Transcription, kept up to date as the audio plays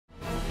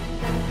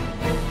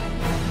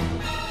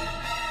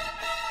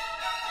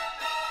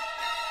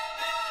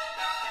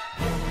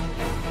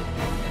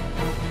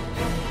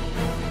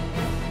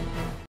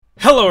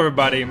Hello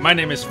everybody, my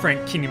name is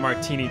Frank Kini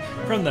Martini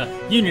from the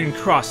Union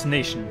Cross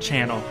Nation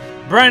channel.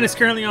 Brian is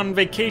currently on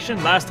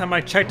vacation. Last time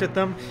I checked with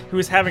him, he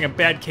was having a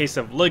bad case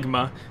of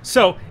ligma.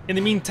 So, in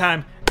the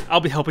meantime,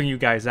 I'll be helping you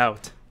guys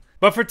out.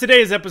 But for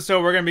today's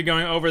episode, we're going to be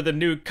going over the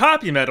new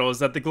copy medals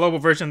that the global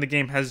version of the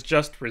game has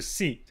just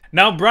received.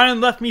 Now,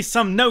 Brian left me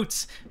some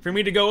notes for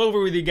me to go over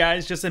with you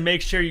guys just to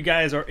make sure you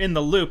guys are in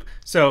the loop.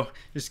 So,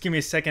 just give me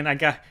a second. I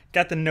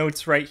got the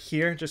notes right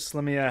here. Just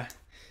let me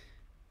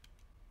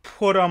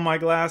put on my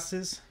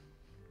glasses.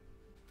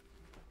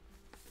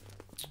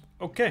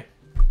 Okay.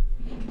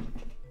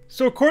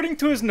 So according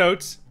to his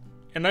notes,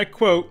 and I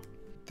quote,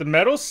 "The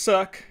medals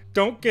suck,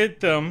 don't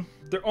get them,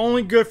 they're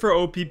only good for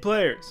OP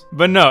players."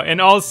 But no, in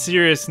all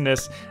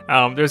seriousness,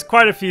 there's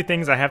quite a few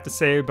things I have to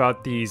say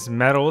about these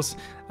medals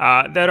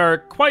that are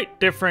quite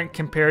different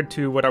compared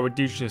to what I would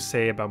usually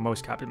say about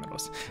most copy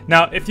medals.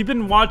 Now, if you've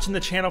been watching the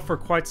channel for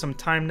quite some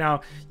time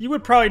now, you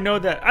would probably know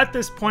that at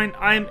this point,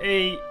 I'm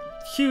a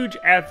huge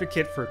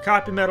advocate for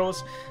copy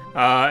medals.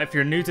 If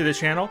you're new to the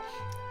channel,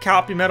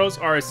 copy medals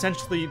are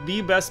essentially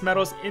the best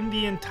medals in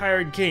the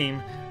entire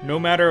game, no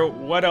matter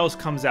what else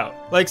comes out.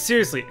 Like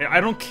seriously,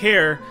 I don't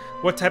care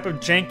what type of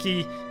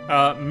janky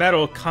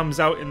medal comes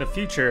out in the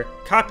future.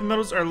 Copy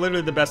medals are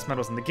literally the best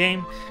medals in the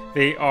game.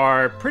 They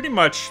are pretty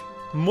much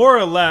more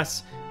or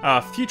less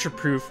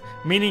future-proof,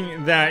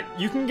 meaning that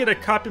you can get a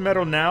copy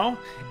medal now,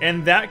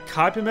 and that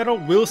copy medal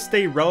will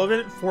stay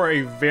relevant for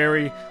a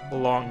very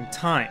long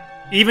time.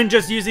 Even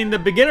just using the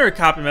beginner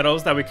copy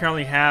medals that we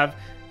currently have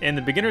in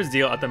the beginner's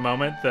deal at the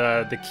moment,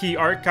 the key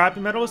art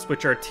copy medals,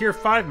 which are tier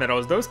 5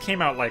 medals, those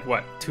came out like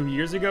what, 2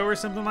 years ago or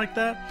something like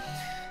that?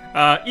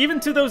 Even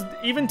to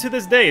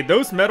this day,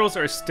 those medals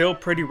are still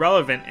pretty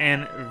relevant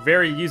and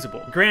very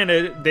usable.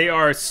 Granted, they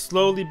are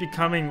slowly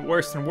becoming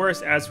worse and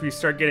worse as we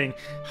start getting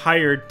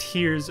higher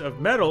tiers of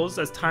medals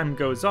as time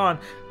goes on,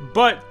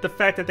 but the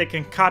fact that they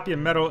can copy a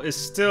medal is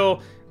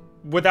still,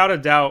 without a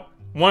doubt,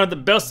 one of the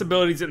best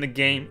abilities in the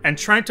game, and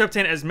trying to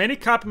obtain as many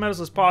copy medals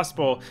as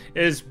possible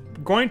is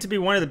going to be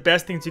one of the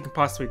best things you can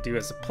possibly do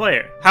as a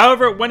player.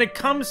 However, when it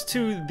comes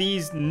to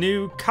these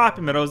new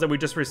copy medals that we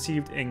just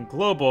received in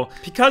Global,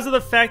 because of the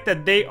fact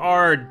that they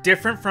are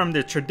different from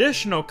the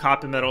traditional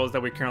copy medals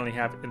that we currently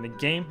have in the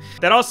game,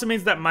 that also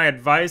means that my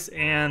advice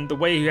and the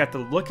way you have to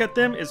look at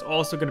them is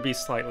also going to be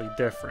slightly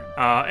different.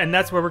 And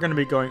that's what we're going to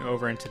be going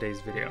over in today's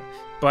video.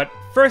 But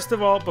first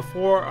of all,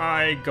 before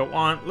I go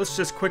on, let's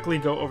just quickly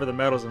go over the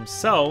medals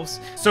themselves.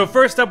 So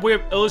first up, we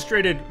have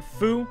Illustrated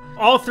Fu.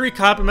 All three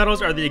copy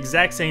medals are the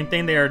exact same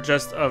thing. They are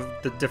just of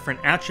the different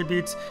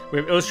attributes. We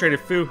have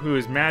Illustrated Fu, who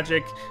is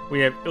magic. We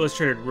have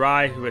Illustrated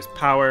Rai, who is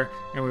power.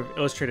 And we have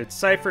Illustrated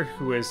Siefer,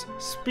 who is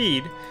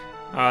speed.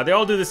 They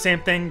all do the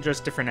same thing,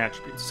 just different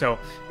attributes. So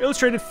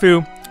Illustrated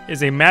Fu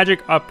is a magic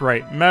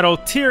upright medal.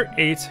 Tier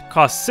 8,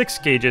 costs 6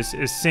 gauges,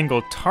 is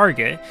single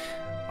target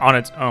on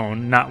its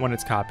own, not when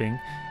it's copying.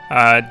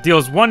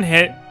 Deals 1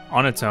 hit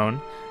on its own.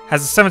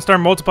 Has a 7-star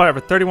multiplier of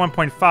a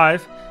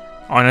 31.5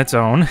 on its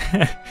own.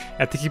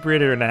 Have to keep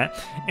reiterating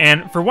that.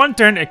 And for 1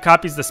 turn, it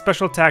copies the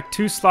special attack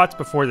 2 slots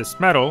before this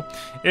medal.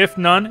 If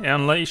none, it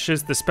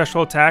unleashes the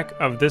special attack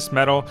of this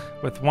medal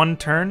with 1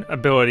 turn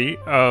ability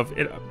of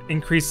it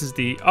increases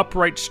the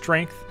upright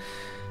strength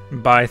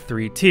by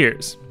 3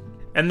 tiers.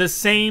 And the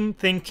same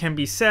thing can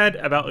be said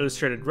about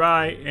Illustrated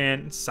Rai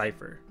and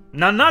Siefer.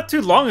 Now, not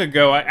too long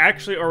ago, I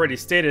actually already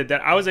stated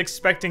that I was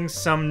expecting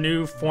some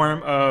new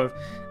form of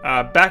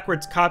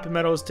backwards copy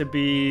medals to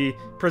be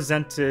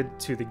presented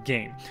to the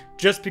game,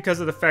 just because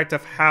of the fact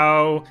of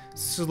how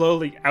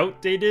slowly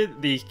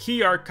outdated the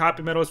key art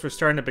copy medals were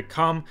starting to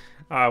become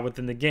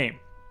within the game.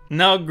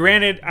 Now,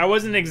 granted, I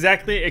wasn't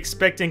exactly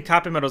expecting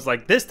copy medals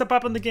like this to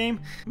pop in the game,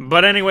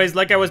 but anyways,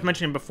 like I was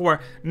mentioning before,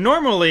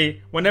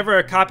 normally, whenever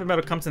a copy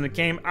medal comes in the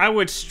game, I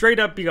would straight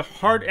up be a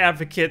hard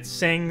advocate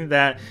saying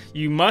that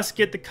you must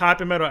get the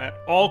copy medal at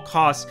all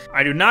costs.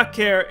 I do not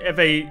care if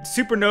a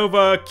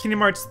Supernova, Kingdom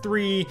Hearts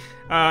 3,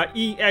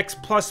 EX++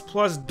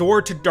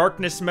 Door to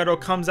Darkness medal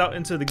comes out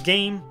into the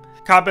game.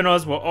 Copy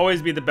medals will always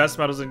be the best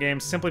medals in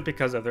games simply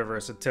because of their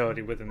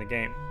versatility within the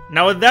game.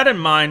 Now, with that in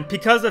mind,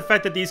 because of the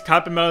fact that these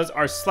copy medals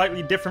are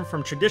slightly different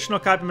from traditional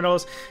copy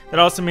medals, that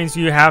also means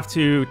you have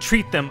to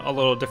treat them a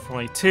little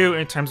differently too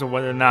in terms of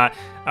whether or not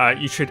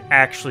you should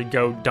actually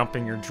go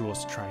dumping your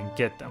jewels to try and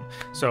get them.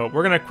 So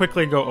we're going to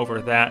quickly go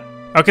over that.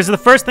 Okay, so the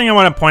first thing I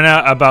want to point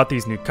out about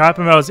these new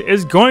copy medals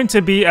is going to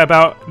be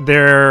about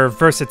their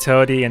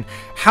versatility and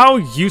how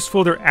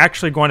useful they're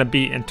actually going to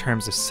be in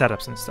terms of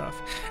setups and stuff.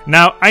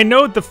 Now, I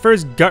know the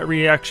first gut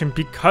reaction,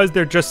 because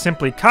they're just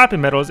simply copy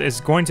medals,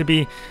 is going to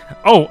be,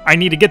 oh, I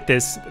need to get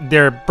this,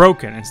 they're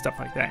broken and stuff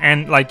like that.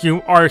 And like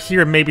you are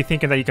here maybe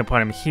thinking that you can put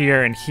them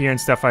here and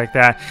stuff like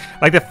that.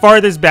 Like the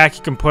farthest back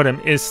you can put them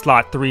is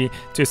slot 3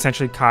 to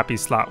essentially copy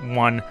slot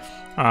 1.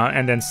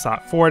 And then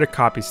slot 4 to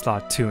copy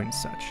slot 2 and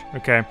such.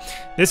 Okay,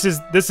 this is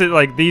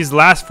like these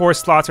last 4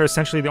 slots are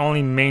essentially the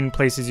only main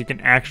places you can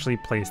actually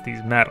place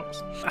these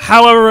medals.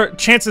 However,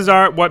 chances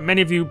are what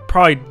many of you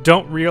probably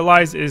don't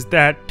realize is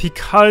that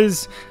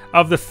because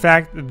of the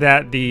fact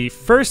that the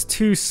first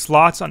 2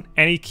 slots on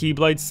any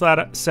Keyblade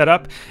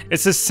setup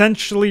is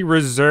essentially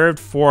reserved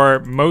for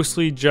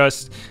mostly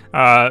just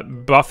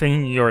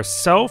buffing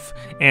yourself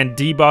and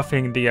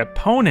debuffing the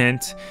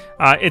opponent.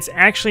 It's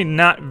actually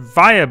not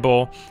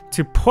viable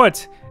to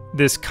put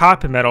this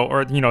copy medal,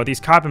 or these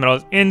copy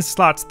medals, in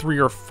slots 3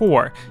 or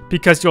 4,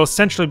 because you'll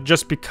essentially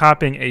just be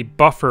copying a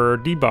buffer or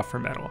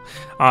debuffer medal.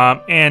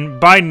 And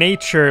by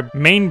nature,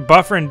 main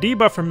buffer and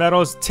debuffer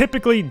medals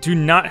typically do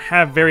not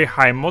have very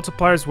high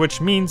multipliers, which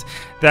means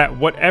that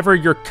whatever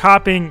you're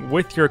copying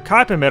with your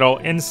copy medal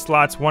in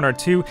slots 1 or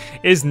 2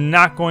 is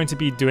not going to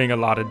be doing a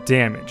lot of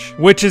damage,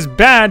 which is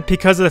bad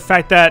because of the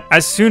fact that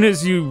as soon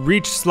as you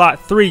reach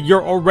slot 3,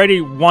 you're already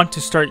want to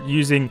start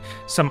using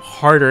some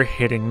harder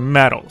hitting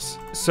medals.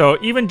 So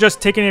even just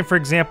taking it for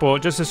example,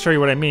 just to show you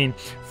what I mean,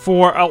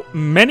 for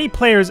many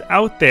players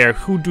out there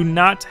who do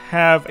not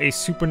have a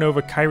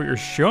Supernova, Kyrie, or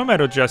Shio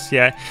medal just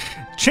yet,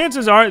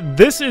 chances are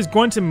this is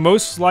going to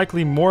most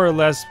likely more or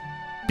less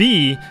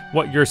be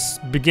what your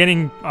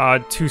beginning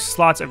 2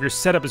 slots of your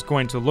setup is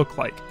going to look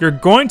like. You're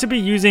going to be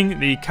using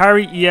the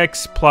Kyrie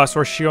EX Plus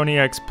or Shion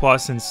EX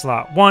Plus in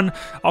slot 1,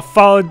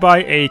 followed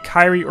by a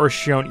Kyrie or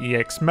Shion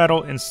EX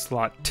medal in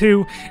slot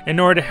 2 in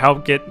order to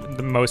help get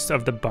the most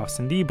of the buffs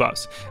and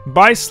debuffs.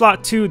 By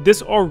slot 2,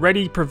 this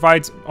already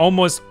provides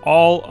almost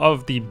all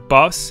of the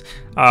buffs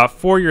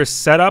for your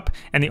setup,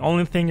 and the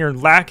only thing you're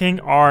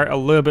lacking are a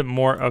little bit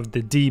more of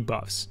the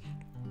debuffs.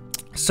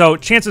 So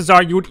chances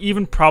are you would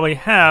even probably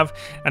have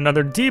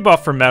another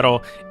debuffer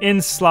medal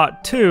in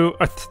slot 2,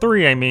 or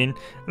 3 I mean,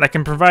 that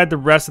can provide the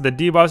rest of the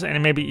debuffs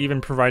and maybe even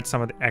provide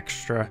some of the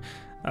extra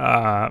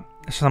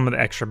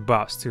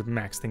buffs to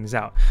max things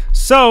out.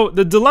 So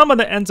the dilemma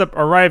that ends up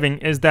arriving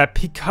is that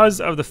because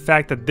of the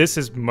fact that this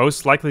is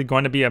most likely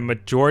going to be a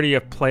majority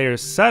of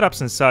players' setups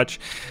and such,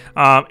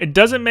 it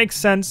doesn't make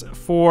sense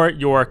for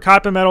your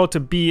copy medal to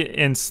be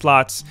in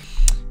slots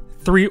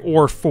 3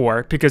 or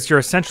 4, because you're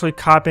essentially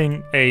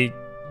copying a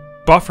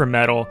buffer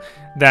medal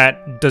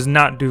that does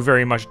not do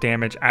very much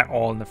damage at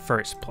all in the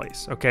first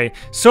place. Okay,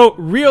 so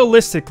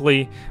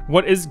realistically,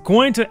 what is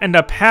going to end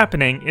up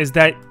happening is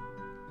that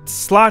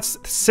slots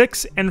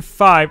 6 and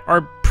 5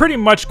 are pretty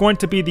much going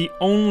to be the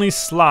only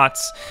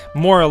slots,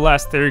 more or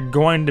less, that you're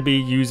going to be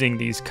using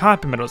these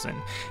copy medals in,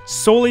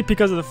 solely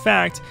because of the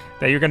fact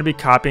that you're going to be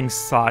copying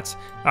slots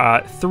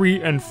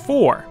 3 and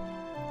 4.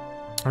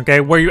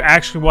 Okay, where you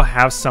actually will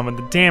have some of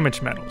the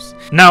damage medals.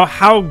 Now,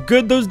 how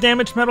good those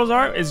damage medals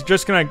are is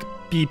just going to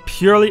be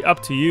purely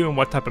up to you and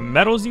what type of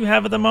medals you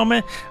have at the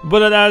moment,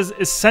 but that is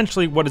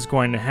essentially what is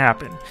going to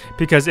happen.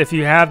 Because if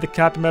you have the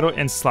copy medal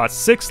in slot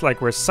 6,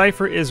 like where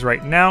Siefer is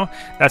right now,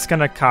 that's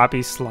going to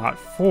copy slot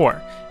 4.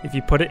 If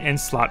you put it in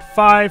slot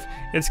 5,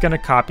 it's going to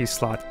copy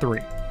slot 3.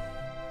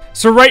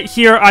 So right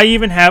here, I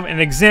even have an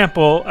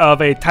example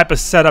of a type of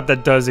setup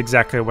that does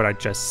exactly what I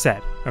just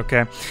said.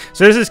 Okay,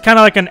 so this is kind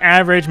of like an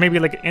average, maybe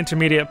like an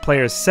intermediate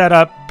player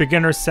setup,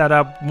 beginner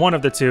setup, one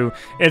of the two.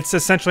 It's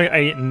essentially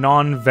a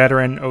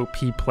non-veteran OP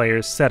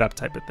player setup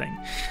type of thing.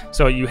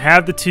 So you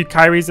have the 2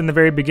 Kyries in the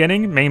very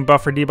beginning, main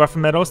buffer, debuffer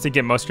medals to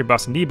get most of your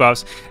buffs and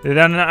debuffs.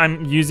 Then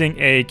I'm using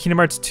a Kingdom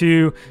Hearts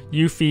 2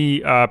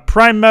 Yuffie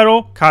Prime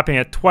medal, copying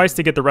it twice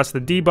to get the rest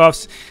of the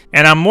debuffs.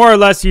 And I'm more or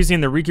less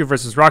using the Riku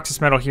versus Roxas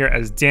medal here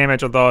as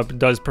damage, although it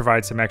does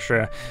provide some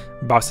extra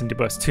buffs and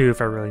debuffs too if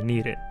I really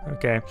need it.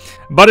 Okay,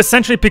 but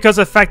essentially because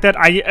of the fact that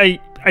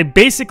I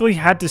basically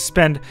had to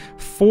spend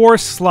 4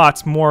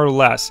 slots more or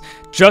less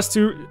just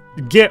to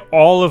get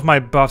all of my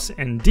buffs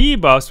and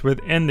debuffs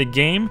within the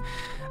game,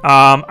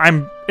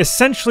 I'm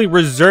essentially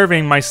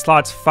reserving my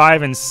slots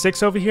 5 and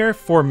 6 over here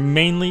for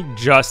mainly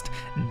just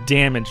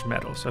damage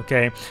medals.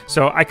 Okay,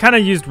 so I kind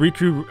of used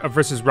Riku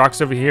versus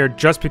Roxas over here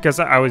just because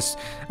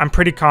I'm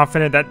pretty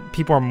confident that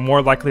people are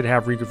more likely to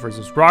have Riku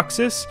versus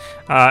Roxas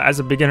as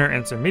a beginner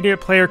and intermediate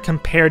player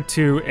compared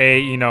to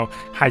a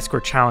high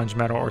score challenge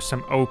medal or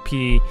some OP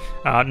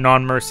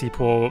non-mercy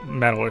pool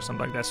medal or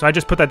something like that. So I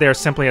just put that there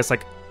simply as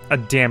like a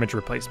damage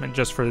replacement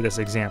just for this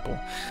example.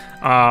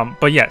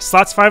 But yeah,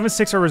 slots 5 and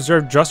 6 are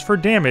reserved just for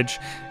damage,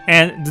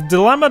 and the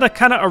dilemma that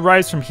kind of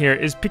arises from here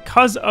is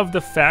because of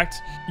the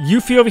fact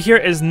Yuffie over here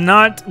is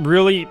not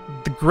really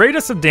the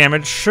greatest of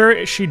damage.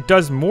 Sure, she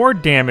does more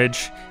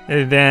damage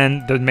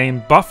than the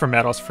main buffer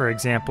medals, for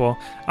example.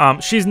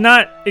 She's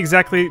not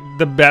exactly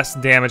the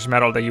best damage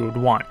medal that you would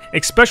want,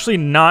 especially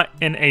not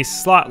in a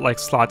slot like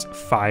slots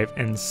 5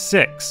 and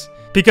 6.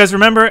 Because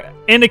remember,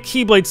 in a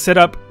Keyblade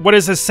setup, what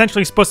is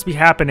essentially supposed to be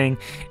happening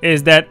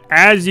is that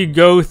as you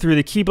go through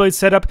the Keyblade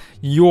setup,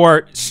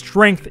 your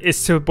strength is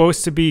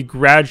supposed to be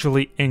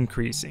gradually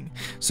increasing.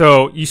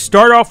 So you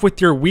start off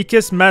with your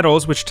weakest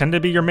medals, which tend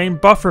to be your main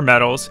buffer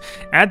medals.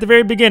 At the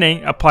very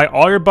beginning, apply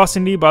all your buffs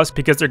and debuffs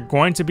because they're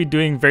going to be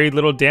doing very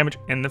little damage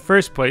in the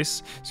first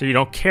place, so you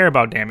don't care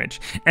about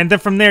damage. And then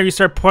from there, you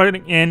start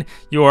putting in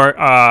your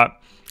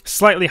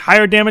slightly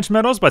higher damage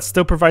metals, but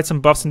still provide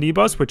some buffs and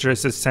debuffs, which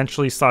is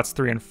essentially slots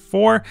 3 and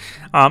 4.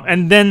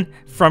 And then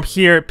from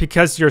here,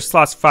 because your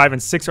slots 5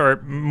 and 6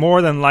 are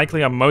more than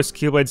likely on most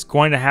Keyblades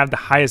going to have the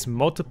highest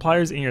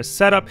multipliers in your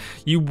setup,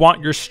 you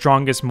want your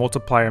strongest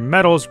multiplier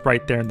metals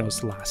right there in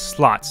those last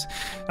slots.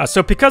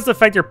 So because of the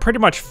fact you're pretty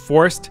much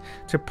forced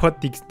to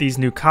put these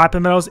new copy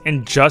metals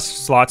in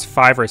just slots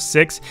 5 or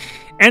 6,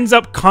 ends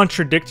up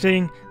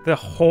contradicting the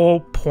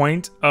whole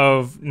point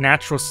of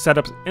natural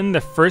setups in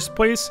the first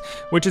place,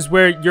 which is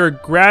where you're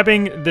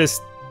grabbing this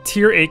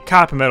tier 8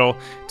 copy metal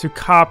to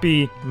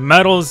copy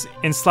metals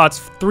in slots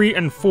 3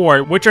 and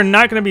 4, which are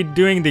not going to be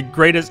doing the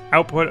greatest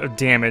output of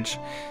damage,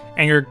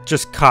 and you're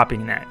just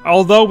copying that.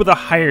 Although with a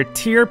higher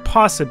tier,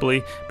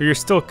 possibly, but you're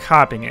still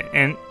copying it.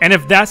 And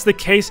if that's the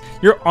case,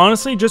 you're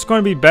honestly just going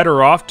to be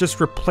better off just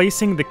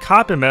replacing the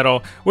copy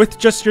metal with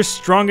just your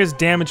strongest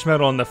damage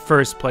metal in the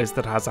first place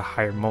that has a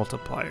higher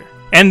multiplier.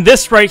 And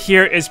this right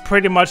here is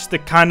pretty much the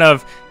kind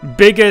of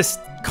biggest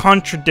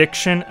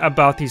contradiction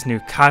about these new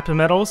copy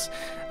metals.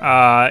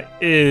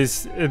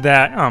 Is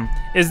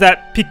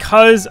that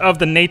because of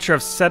the nature of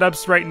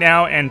setups right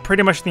now and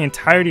pretty much the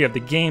entirety of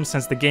the game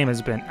since the game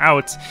has been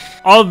out,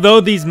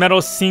 although these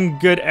metals seem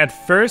good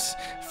at first,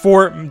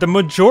 for the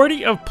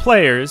majority of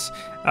players,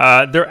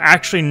 they're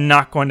actually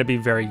not going to be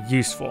very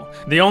useful.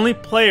 The only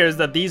players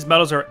that these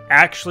metals are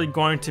actually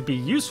going to be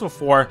useful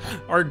for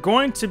are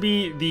going to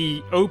be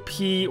the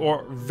OP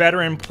or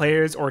veteran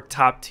players or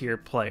top tier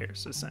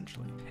players,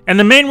 essentially. And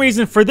the main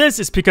reason for this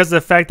is because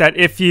of the fact that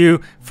if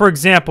you, for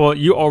example,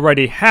 you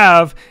already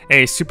have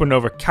a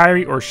Supernova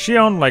Kyrie or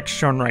Shion, like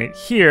shown right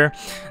here,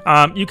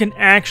 you can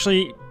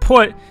actually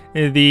put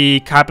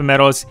the copy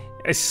metals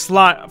a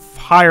slot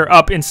higher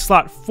up in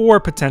slot 4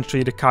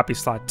 potentially to copy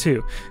slot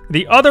 2.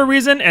 The other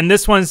reason, and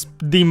this one's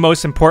the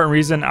most important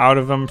reason out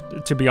of them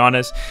to be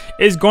honest,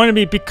 is going to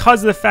be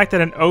because of the fact that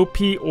an OP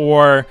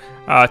or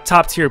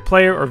top tier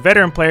player or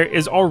veteran player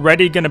is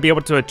already going to be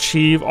able to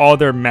achieve all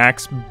their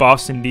max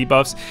buffs and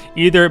debuffs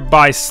either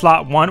by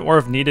slot 1 or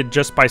if needed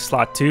just by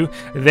slot 2.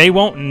 They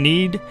won't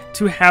need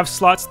to have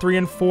slots 3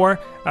 and 4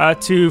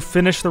 to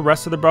finish the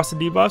rest of the buffs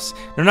and debuffs.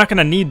 They're not going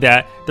to need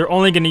that. They're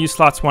only going to use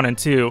slots 1 and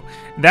 2.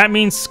 That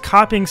means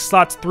copying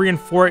slots 3 and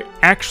 4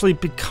 actually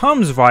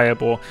becomes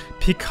viable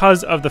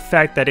because of the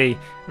fact that a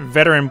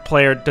veteran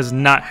player does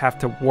not have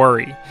to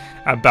worry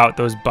about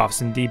those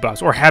buffs and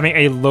debuffs or having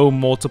a low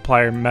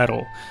multiplier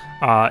metal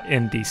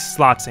in these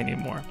slots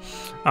anymore.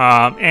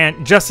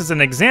 And just as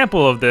an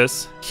example of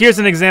this, here's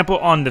an example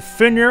on the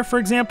Fenrir, for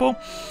example,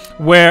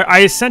 where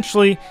I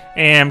essentially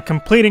am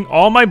completing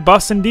all my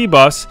buffs and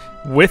debuffs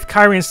with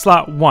Kyrie in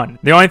slot 1.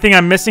 The only thing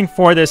I'm missing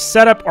for this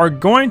setup are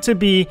going to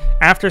be,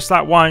 after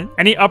slot 1,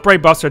 any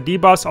upright buffs or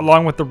debuffs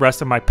along with the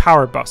rest of my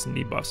power buffs and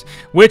debuffs,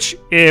 which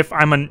if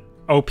I'm an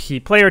OP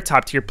player,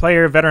 top tier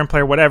player, veteran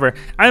player, whatever,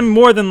 I'm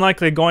more than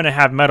likely going to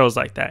have metals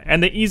like that.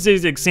 And the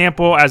easiest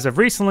example as of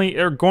recently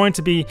are going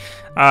to be,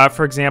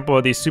 for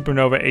example, the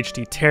Supernova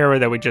HD Terra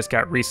that we just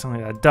got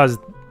recently that does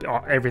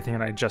everything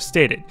that I just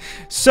stated.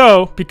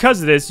 So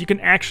because of this, you can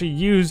actually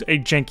use a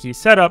janky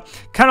setup,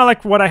 kind of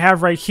like what I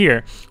have right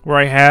here, where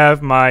I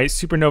have my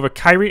Supernova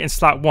Kyrie in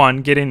slot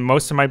 1 getting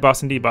most of my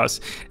buffs and debuffs.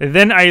 And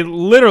then I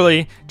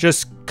literally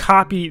just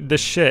copy the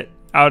shit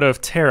out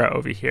of Terra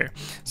over here.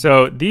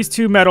 So these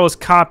two metals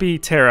copy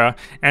Terra,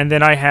 and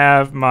then I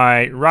have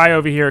my Rai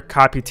over here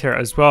copy Terra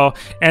as well.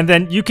 And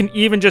then you can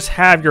even just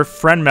have your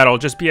friend metal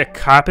just be a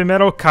copy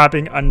metal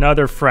copying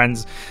another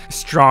friend's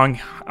strong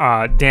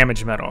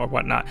damage metal or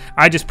whatnot.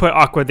 I just put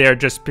Aqua there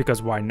just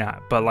because why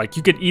not? But like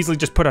you could easily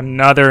just put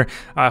another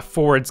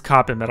forwards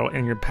copy metal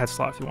in your pet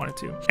slot if you wanted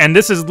to. And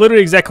this is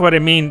literally exactly what I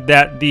mean,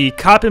 that the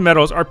copy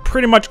metals are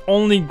pretty much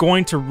only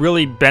going to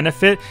really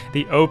benefit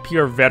the OP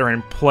or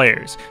veteran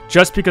players,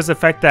 just because of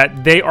the fact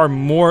that they are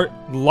more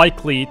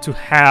likely to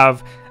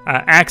have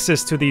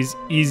access to these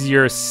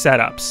easier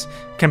setups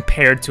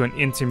compared to an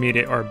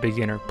intermediate or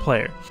beginner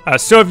player.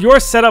 So if your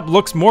setup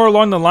looks more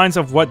along the lines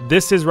of what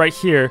this is right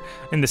here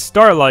in the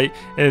Starlight,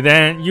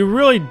 then you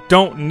really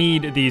don't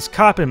need these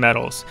copy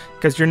metals,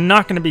 because you're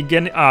not going to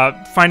be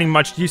finding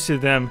much use of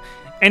them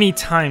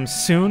anytime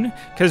soon,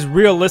 because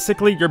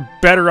realistically you're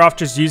better off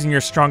just using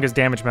your strongest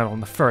damage metal in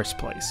the first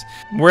place.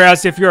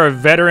 Whereas if you're a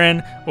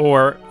veteran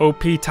or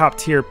OP top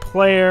tier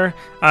player,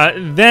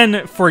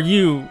 then for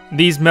you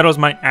these metals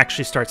might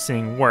actually start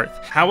seeing worth.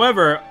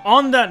 However,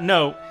 on that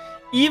note,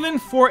 even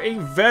for a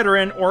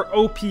veteran or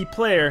OP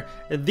player,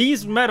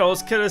 these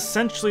metals could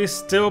essentially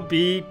still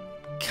be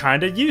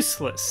kind of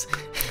useless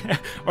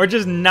or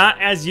just not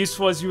as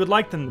useful as you would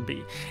like them to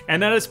be.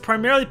 And that is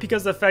primarily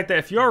because of the fact that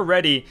if you're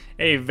already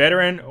a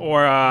veteran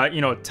or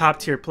top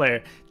tier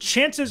player,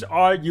 chances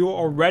are you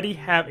already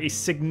have a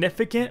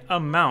significant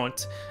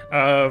amount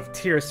of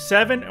tier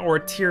 7 or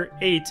tier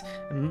 8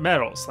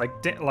 metals,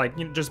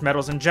 just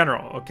metals in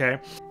general, okay?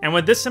 And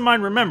with this in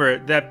mind, remember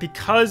that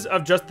because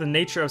of just the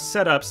nature of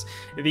setups,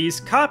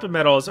 these copy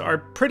metals are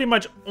pretty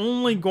much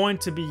only going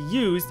to be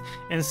used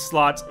in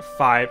slots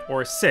 5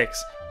 or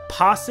 6.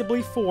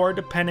 possibly 4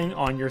 depending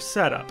on your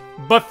setup.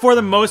 But for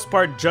the most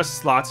part, just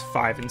slots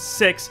 5 and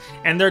 6,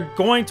 and they're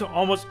going to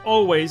almost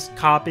always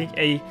copy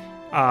a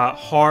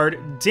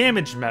hard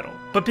damage medal.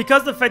 But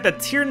because of the fact that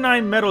tier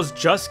 9 medals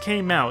just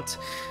came out,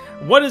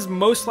 what is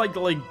most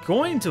likely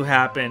going to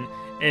happen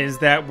is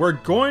that we're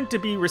going to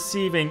be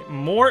receiving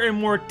more and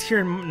more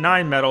tier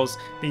 9 medals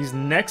these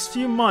next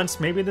few months,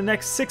 maybe the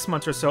next 6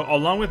 months or so,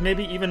 along with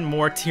maybe even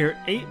more tier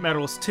 8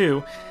 medals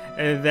too,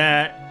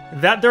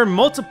 that their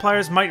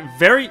multipliers might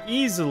very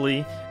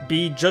easily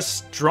be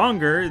just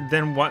stronger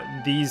than what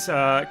these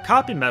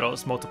copy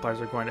medals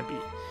multipliers are going to be.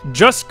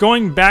 Just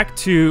going back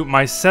to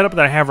my setup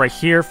that I have right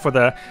here for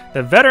the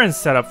veteran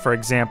setup, for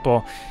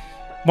example,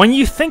 when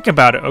you think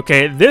about it,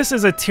 okay, this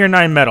is a tier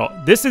 9 medal.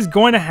 This is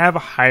going to have a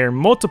higher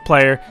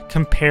multiplier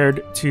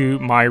compared to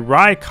my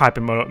Rye copy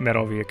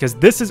medal here, because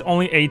this is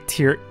only a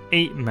tier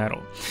 8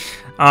 medal.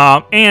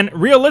 And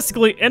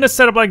realistically, in a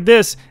setup like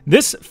this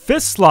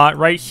 5th slot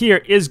right here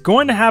is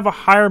going to have a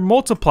higher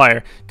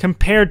multiplier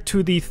compared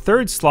to the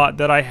 3rd slot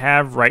that I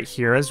have right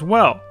here as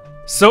well.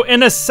 So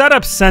in a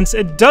setup sense,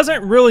 it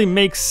doesn't really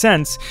make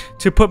sense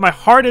to put my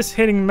hardest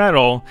hitting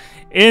medal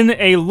in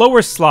a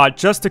lower slot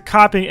just to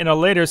copy in a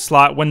later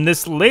slot when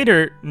this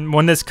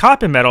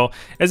copy medal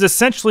is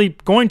essentially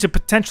going to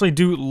potentially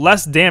do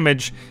less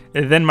damage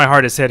than my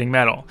hardest hitting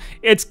medal.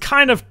 It's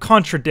kind of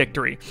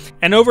contradictory.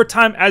 And over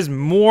time, as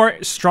more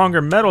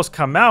stronger medals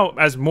come out,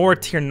 as more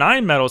tier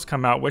 9 medals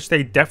come out, which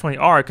they definitely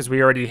are because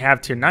we already have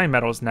tier 9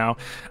 medals now,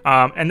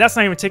 and that's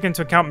not even taking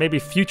into account maybe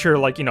future,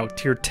 like, you know,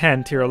 tier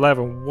 10, tier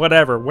 11,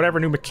 whatever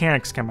new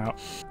mechanics come out.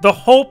 The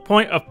whole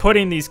point of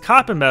putting these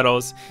copy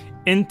medals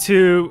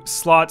into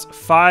slots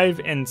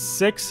 5 and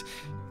 6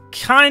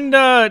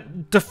 kinda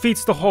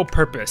defeats the whole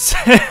purpose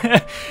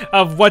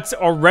of what's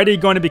already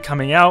going to be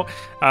coming out,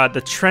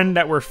 the trend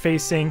that we're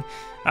facing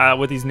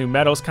with these new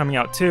medals coming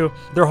out too,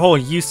 their whole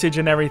usage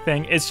and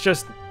everything. It's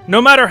just,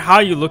 no matter how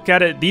you look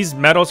at it, these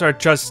medals are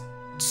just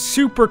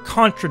super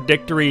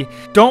contradictory,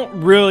 don't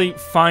really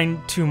find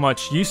too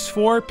much use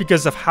for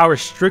because of how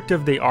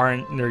restrictive they are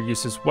in their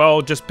use as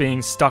well, just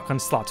being stuck on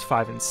slots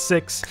 5 and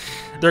 6.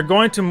 They're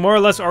going to more or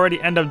less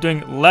already end up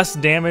doing less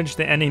damage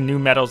than any new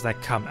medals that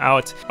come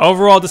out.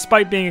 Overall,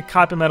 despite being a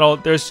copy medal,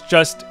 there's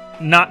just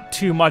not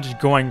too much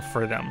going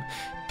for them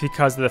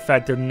because of the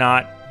fact they're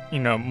not, you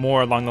know,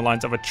 more along the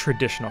lines of a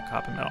traditional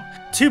copy medal.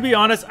 To be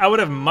honest, I would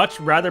have much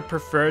rather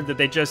preferred that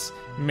they just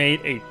made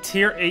a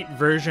tier 8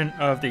 version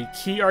of the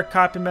key art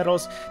copy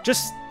medals.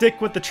 Just stick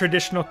with the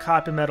traditional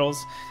copy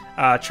medals.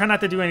 Try not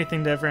to do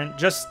anything different.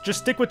 Just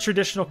stick with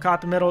traditional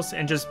copy medals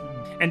and just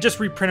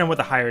reprint them with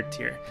a higher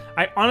tier.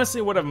 I honestly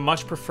would have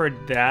much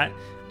preferred that.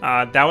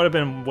 That would have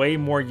been way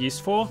more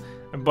useful.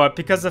 But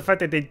because of the fact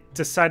that they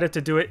decided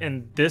to do it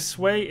in this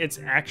way, it's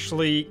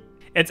actually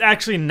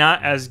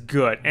not as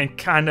good and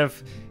kind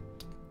of,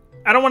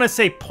 I don't want to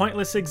say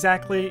pointless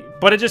exactly,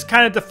 but it just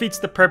kind of defeats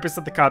the purpose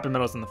of the copy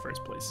medals in the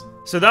first place.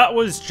 So that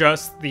was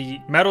just the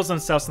medals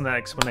themselves and that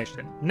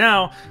explanation.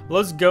 Now,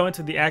 let's go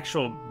into the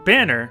actual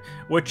banner,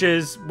 which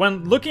is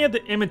when looking at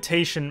the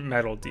imitation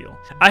medal deal.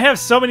 I have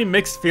so many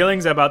mixed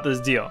feelings about this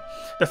deal.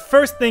 The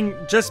first thing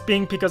just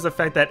being because of the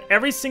fact that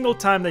every single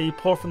time that you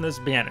pull from this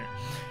banner,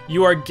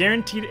 you are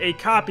guaranteed a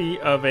copy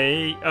of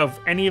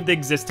any of the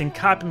existing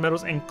copy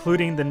medals,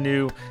 including the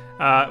new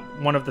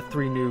one of the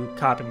 3 new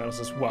copy medals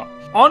as well.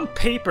 On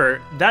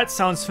paper, that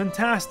sounds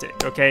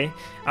fantastic, okay?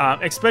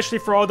 Especially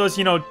for all those,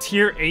 you know,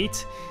 tier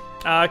 8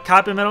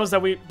 copy medals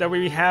that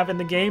we have in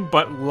the game,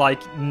 but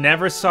like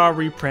never saw a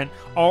reprint,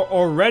 are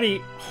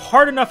already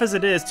hard enough as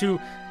it is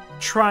to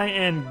try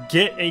and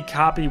get a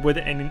copy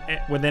within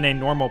a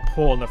normal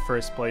pull in the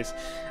first place.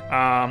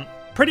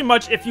 Pretty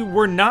much, if you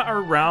were not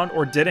around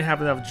or didn't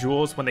have enough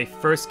jewels when they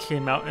first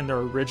came out in their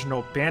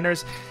original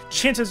banners,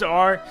 chances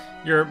are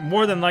you're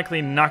more than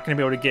likely not going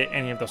to be able to get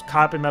any of those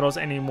copy medals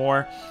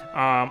anymore,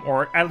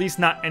 or at least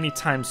not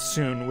anytime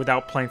soon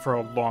without playing for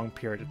a long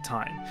period of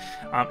time.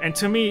 And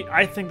to me,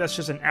 I think that's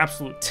just an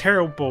absolute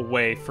terrible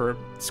way for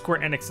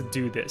Square Enix to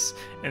do this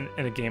in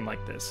a game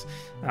like this.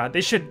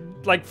 They should,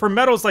 like, for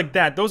medals like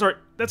that,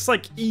 that's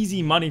like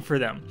easy money for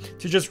them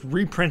to just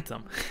reprint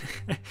them.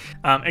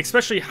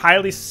 Especially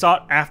highly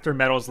sought after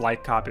medals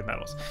like copy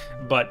medals,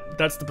 but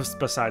that's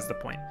besides the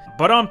point.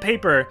 But on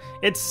paper,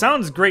 it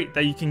sounds great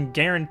that you can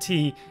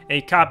guarantee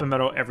a copy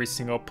medal every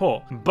single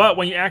pull, but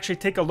when you actually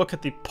take a look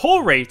at the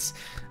pull rates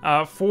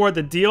for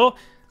the deal,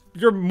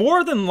 you're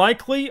more than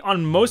likely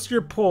on most of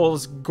your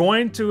pulls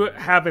going to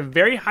have a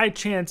very high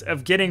chance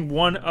of getting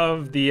one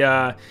of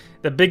the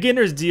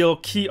beginner's deal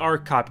key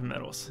art copy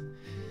medals.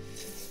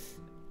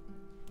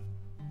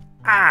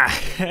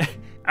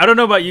 I don't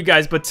know about you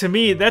guys, but to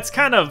me that's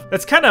kind of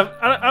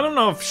I don't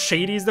know if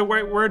shady is the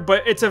right word,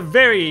 but it's a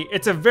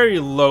very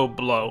low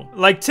blow.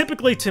 Like,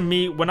 typically to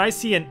me, when I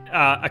see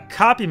a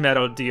copy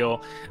medal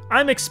deal,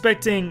 I'm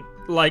expecting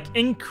like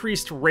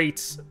increased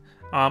rates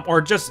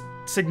or just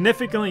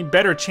significantly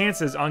better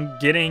chances on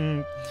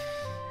getting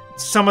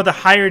some of the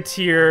higher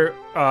tier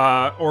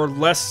or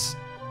less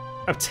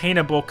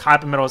obtainable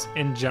copy medals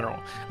in general.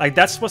 Like,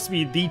 that's supposed to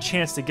be the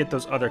chance to get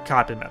those other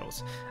copy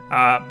medals.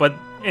 But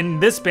in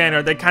this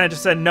banner, they kind of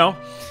just said, no,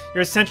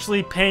 you're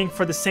essentially paying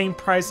for the same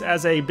price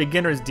as a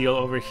beginner's deal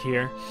over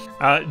here.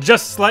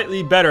 Just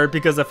slightly better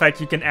because of the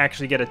fact you can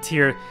actually get a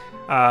tier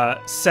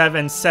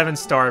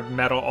 7-star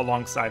medal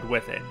alongside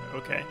with it.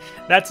 Okay,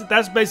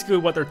 that's basically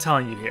what they're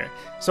telling you here.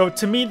 So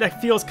to me,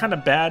 that feels kind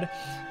of bad.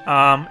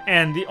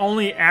 And the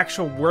only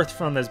actual worth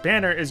from this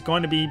banner is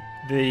going to be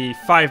the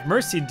 5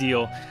 Mercy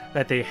deal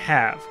that they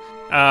have.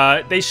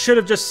 They should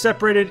have just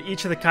separated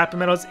each of the copy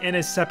medals in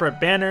a separate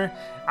banner.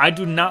 I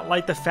do not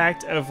like the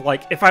fact of,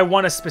 like, if I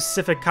want a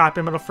specific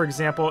copy medal, for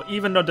example,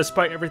 even though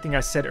despite everything I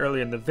said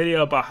earlier in the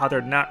video about how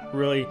they're not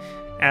really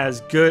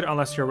as good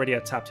unless you're already a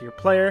top tier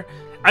player,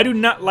 I do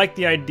not like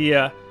the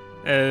idea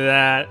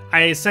that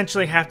I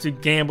essentially have to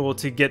gamble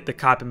to get the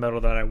copy medal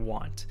that I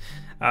want.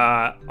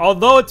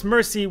 Although it's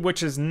Mercy,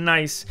 which is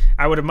nice,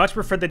 I would have much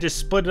preferred they just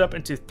split it up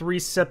into 3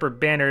 separate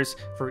banners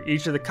for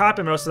each of the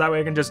copy medals, so that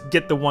way I can just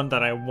get the one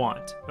that I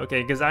want.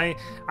 Okay, because I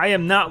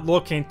am not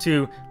looking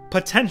to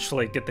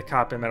potentially get the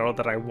copy medal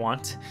that I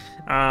want.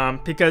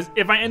 Because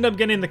if I end up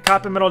getting the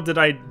copy medal that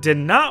I did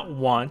not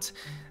want,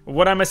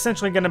 what I'm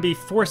essentially going to be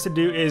forced to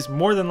do is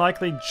more than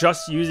likely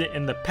just use it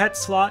in the pet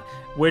slot,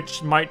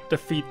 which might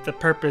defeat the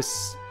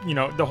purpose, you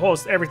know, the whole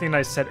everything that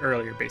I said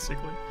earlier,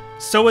 basically.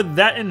 So with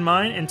that in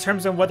mind, in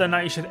terms of whether or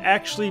not you should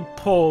actually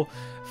pull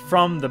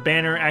from the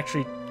banner,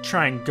 actually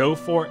try and go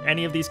for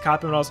any of these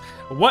copy medals,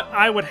 what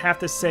I would have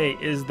to say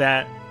is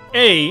that,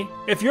 A,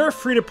 if you're a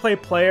free-to-play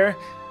player,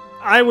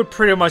 I would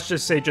pretty much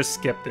just say just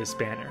skip this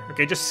banner.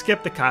 Okay, just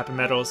skip the copy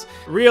medals.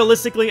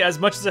 Realistically, as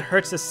much as it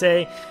hurts to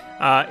say,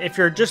 if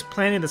you're just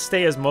planning to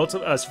stay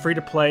as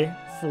free-to-play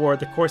for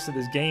the course of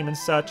this game and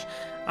such,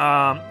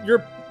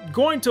 you're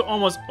going to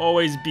almost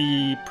always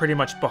be pretty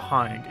much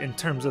behind in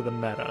terms of the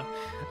meta.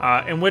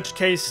 In which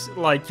case,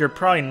 like, you're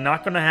probably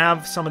not going to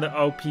have some of the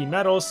OP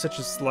medals, such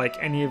as like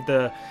any of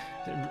the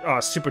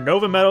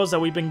supernova medals that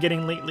we've been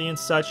getting lately and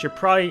such. You're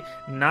probably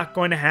not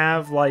going to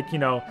have, like, you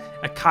know,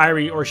 a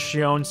Kyrie or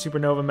Shion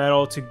supernova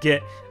medal to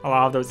get a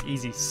lot of those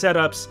easy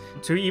setups,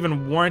 to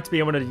even warrant to be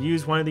able to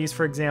use one of these,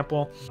 for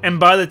example. And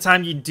by the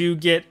time you do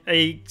get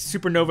a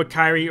supernova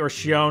Kyrie or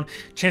Shion,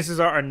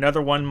 chances are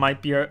another one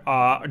might be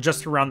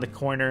just around the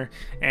corner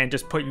and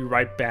just put you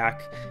right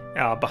back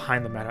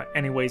behind the meta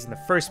anyways in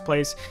the first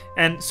place.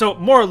 And so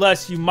more or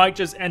less you might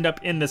just end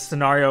up in the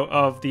scenario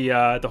of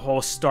the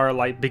whole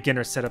Starlight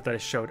beginner setup that I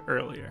showed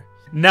earlier.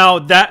 Now,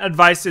 that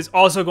advice is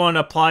also going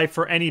to apply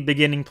for any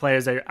beginning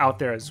players that are out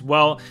there as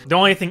well. The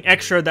only thing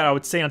extra that I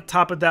would say on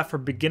top of that for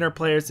beginner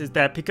players is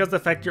that because of the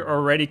fact you're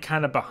already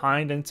kind of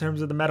behind in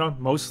terms of the meta,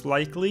 most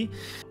likely,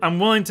 I'm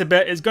willing to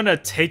bet it's going to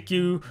take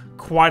you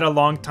quite a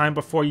long time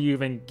before you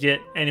even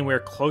get anywhere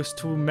close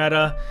to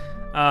meta,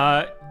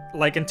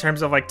 like in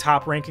terms of like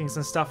top rankings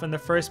and stuff in the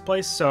first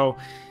place. So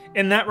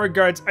in that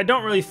regards, I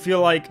don't really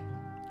feel like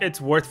it's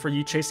worth for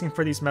you chasing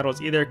for these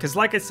medals either, because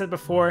like I said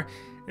before,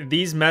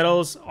 these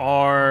medals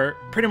are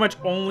pretty much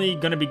only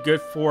going to be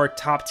good for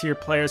top tier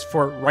players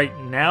for right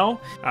now,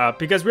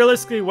 because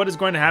realistically what is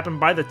going to happen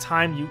by the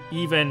time you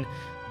even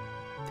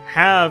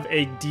have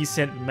a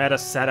decent meta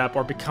setup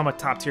or become a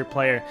top tier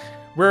player,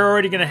 we're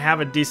already going to have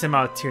a decent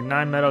amount of tier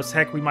 9 medals.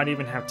 Heck, we might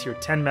even have tier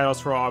 10 medals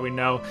for all we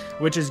know,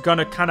 which is going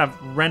to kind of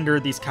render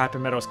these copy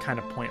medals kind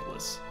of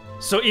pointless.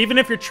 So even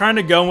if you're trying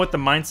to go with the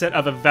mindset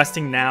of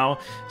investing now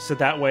so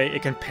that way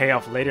it can pay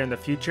off later in the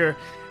future,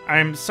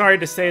 I'm sorry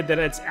to say that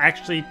it's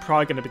actually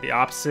probably going to be the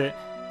opposite,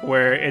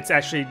 where it's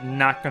actually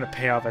not going to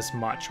pay off as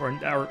much or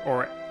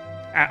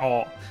at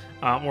all.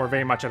 Or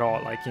very much at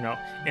all, like, you know,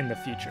 in the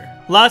future.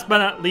 Last but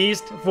not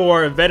least,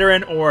 for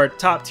veteran or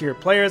top tier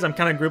players, I'm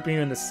kind of grouping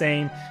you in the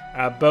same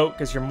boat,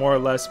 because you're more or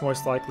less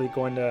most likely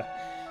going to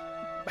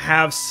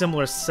have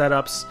similar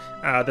setups.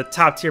 The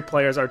top tier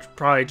players are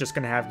probably just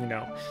going to have, you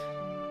know,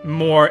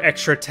 more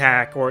extra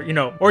attack, or, you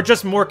know, or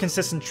just more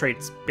consistent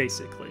traits,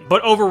 basically.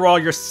 But overall,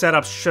 your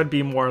setups should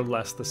be more or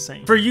less the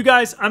same. For you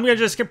guys, I'm gonna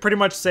just pretty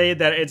much say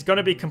that it's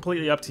gonna be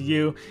completely up to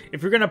you.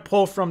 If you're gonna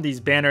pull from these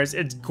banners,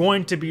 it's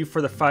going to be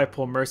for the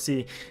 5-pull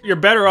Mercy. You're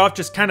better off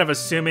just kind of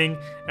assuming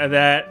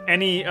that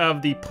any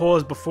of the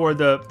pulls before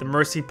the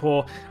Mercy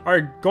pull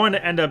are going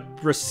to end up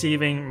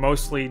receiving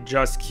mostly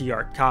just key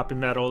art copy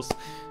medals.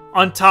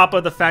 On top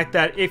of the fact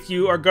that if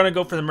you are going to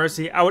go for the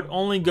Mercy, I would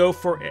only go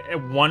for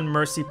one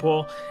Mercy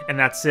pull, and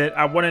that's it.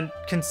 I wouldn't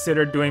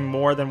consider doing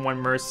more than one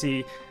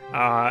Mercy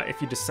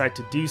if you decide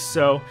to do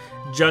so,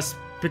 just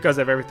because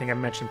of everything I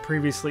mentioned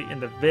previously in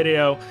the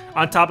video.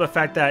 On top of the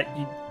fact that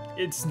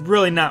it's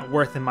really not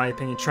worth, in my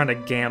opinion, trying to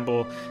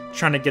gamble,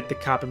 trying to get the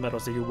copy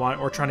medals that you want,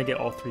 or trying to get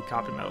all 3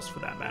 copy medals for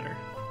that matter.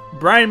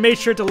 Brian made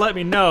sure to let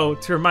me know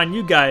to remind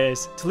you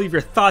guys to leave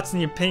your thoughts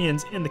and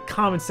opinions in the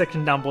comment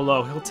section down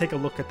below. He'll take a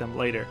look at them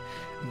later.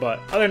 But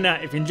other than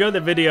that, if you enjoyed the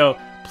video,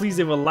 please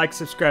leave a like,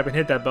 subscribe, and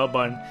hit that bell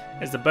button.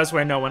 It's the best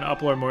way to know when I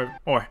upload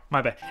more,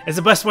 it's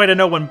the best way to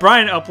know when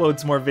Brian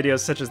uploads more videos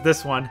such as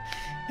this one.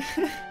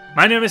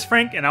 My name is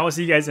Frank, and I will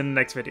see you guys in the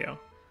next video.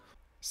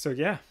 So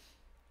yeah,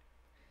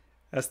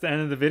 that's the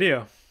end of the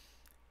video.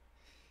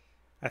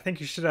 I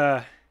think you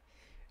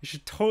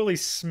should totally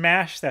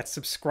smash that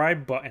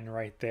subscribe button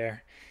right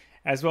there,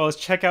 as well as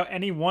check out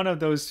any one of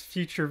those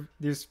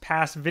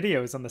past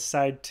videos on the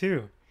side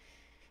too.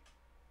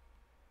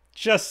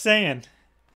 Just saying.